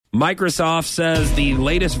Microsoft says the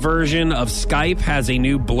latest version of Skype has a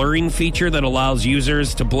new blurring feature that allows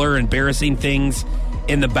users to blur embarrassing things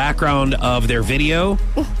in the background of their video.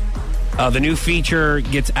 The new feature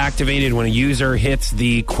gets activated when a user hits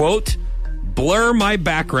the, quote, blur my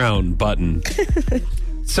background button.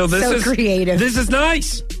 So this is creative. This is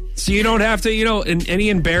nice. So you don't have to,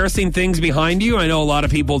 any embarrassing things behind you. I know a lot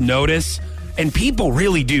of people notice, and people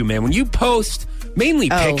really do, man. When you post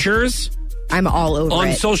mainly pictures, I'm all over on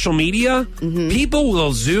it. social media, people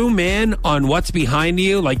will zoom in on what's behind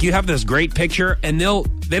you. Like you have this great picture, and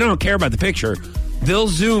they don't care about the picture. They'll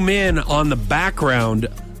zoom in on the background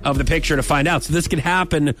of the picture to find out. So this could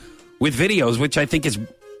happen with videos, which I think is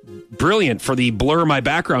brilliant for the blur my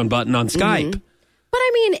background button on Skype. But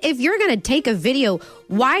I mean, if you're going to take a video,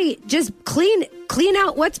 why just clean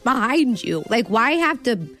out what's behind you? Like, why have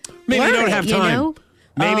to Maybe you don't it, have time. You know?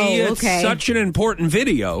 Maybe it's such an important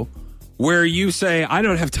video where you say, I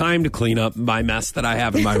don't have time to clean up my mess that I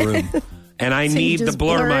have in my room. And I need the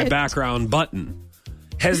blur my background button.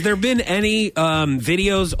 Has there been any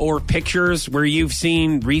videos or pictures where you've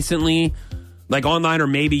seen recently, like online, or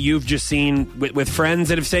maybe you've just seen with friends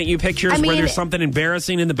that have sent you pictures where there's something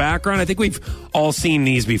embarrassing in the background? I think we've all seen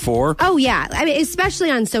these before. Oh, yeah. I mean,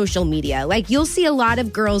 especially on social media. Like, you'll see a lot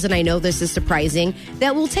of girls, and I know this is surprising,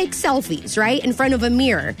 that will take selfies, right, in front of a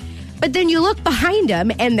mirror. But then you look behind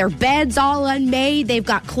them, and their bed's all unmade. They've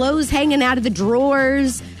got clothes hanging out of the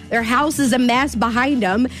drawers. Their house is a mess behind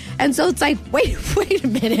them. And so it's like, wait a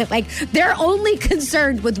minute. Like, they're only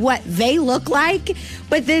concerned with what they look like,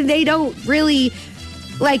 but then they don't really,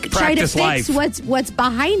 try to fix what's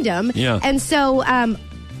behind them. Yeah. And so,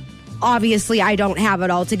 obviously, I don't have it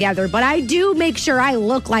all together, but I do make sure I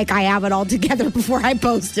look like I have it all together before I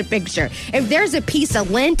post a picture. If there's a piece of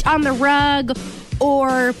lint on the rug,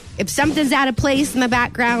 or if something's out of place in the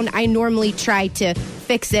background, I normally try to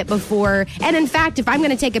fix it before. And in fact, if I'm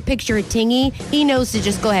going to take a picture of Tingy, he knows to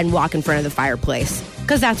just go ahead and walk in front of the fireplace,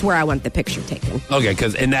 because that's where I want the picture taken. Okay,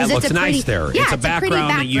 and that looks nice there. Yeah, it's a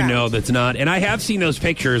background that you know that's not. And I have seen those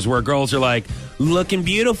pictures where girls are like, looking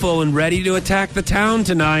beautiful and ready to attack the town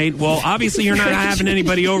tonight. Well, obviously you're not having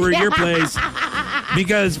anybody over at your place,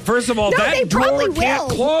 because first of all, that drawer can't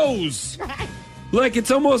close. Like,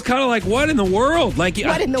 it's almost kind of like, what in the world? Like,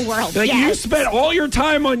 what in the world? Like, you spent all your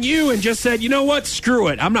time on you and just said, you know what? Screw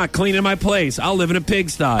it. I'm not cleaning my place. I'll live in a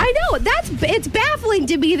pigsty. I know. It's baffling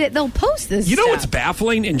to me that they'll post this You know stuff. what's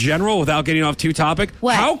baffling in general, without getting off too topic?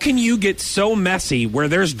 What? How can you get so messy where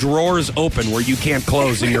there's drawers open where you can't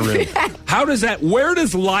close in your room? Where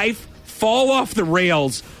does life fall off the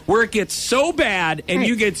rails where it gets so bad and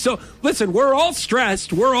you get so... Listen, we're all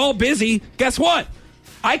stressed. We're all busy. Guess what?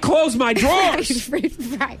 I close my drawers.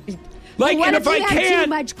 Right. Like, what and if I can't, too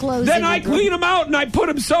much clothes then I clean them out and I put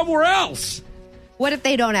them somewhere else. What if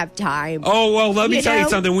they don't have time? Oh, well, let me tell you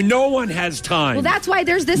something. No one has time. Well, that's why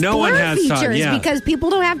there's this blur features, because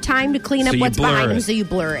people don't have time to clean up what's behind them, so you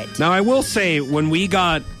blur it. Now, I will say, when we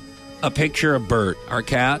got a picture of Bert, our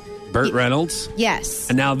cat, Bert Reynolds. Yes.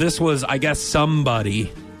 And now this was, I guess,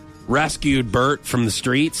 somebody rescued Bert from the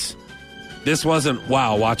streets. This wasn't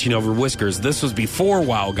Wow watching over Whiskers. This was before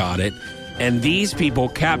Wow got it. And these people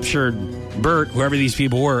captured Bert, whoever these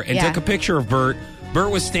people were, and took a picture of Bert. Bert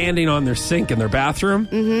was standing on their sink in their bathroom.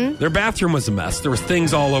 Mm-hmm. Their bathroom was a mess. There was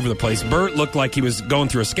things all over the place. Bert looked like he was going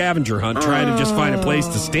through a scavenger hunt, trying to just find a place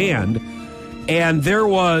to stand. And there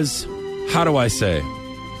was, there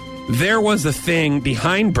was a thing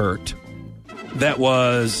behind Bert that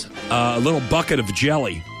was a little bucket of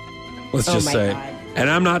jelly, let's just say. God. And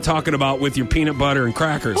I'm not talking about with your peanut butter and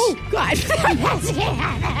crackers. Oh, God.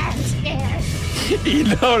 You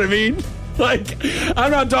know what I mean? Like, I'm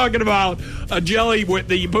not talking about a jelly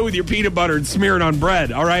that you put with your peanut butter and smear it on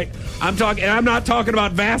bread, all right? I'm not talking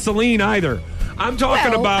about Vaseline either. I'm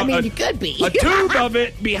talking about it could be. a tube of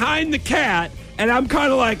it behind the cat, and I'm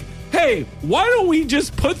kind of like, hey, why don't we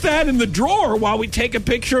just put that in the drawer while we take a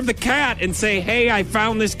picture of the cat and say, hey, I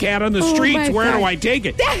found this cat on the streets. Where do I take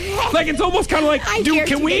it? Like, it's almost kind of like,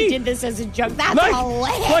 can we? They did this as a joke. That's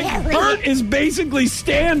hilarious. Like, Bert is basically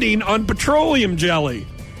standing on petroleum jelly.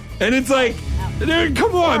 And it's like, dude,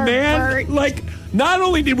 come on, man. Bert. Like, not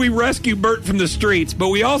only did we rescue Bert from the streets, but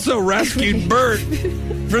we also rescued Bert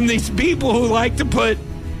from these people who like to put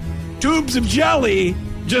tubes of jelly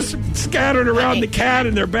just scattered around the cat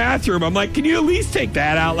in their bathroom. I'm like, can you at least take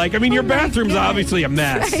that out? Like, I mean, your bathroom's obviously a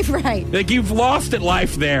mess. Right. Like, you've lost at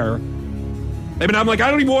life there. I mean, I'm like, I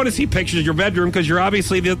don't even want to see pictures of your bedroom because you're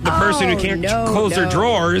obviously the person who can't close their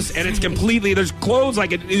drawers, and it's completely, there's clothes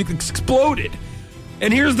like it exploded.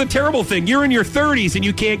 And here's the terrible thing. You're in your 30s and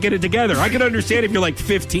you can't get it together. I can understand if you're like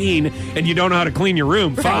 15 and you don't know how to clean your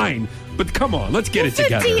room. Right. Fine. But come on, let's get it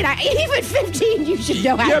together. Even 15, you should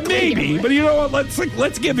know how to clean maybe. But you know what?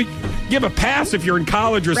 Let's give a pass if you're in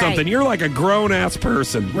college or something. You're like a grown-ass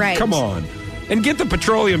person. Right. Come on. And get the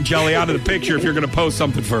petroleum jelly out of the picture if you're going to post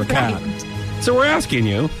something for a cat. Right. So we're asking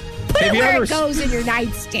you. Put it where it goes in your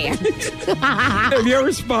nightstand. Have you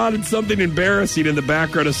ever spotted something embarrassing in the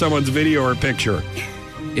background of someone's video or picture?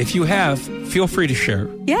 If you have, feel free to share.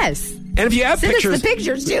 Yes. And if you have Send us the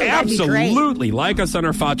pictures, too. absolutely. Like us on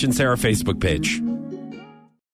our Foch and Sarah Facebook page.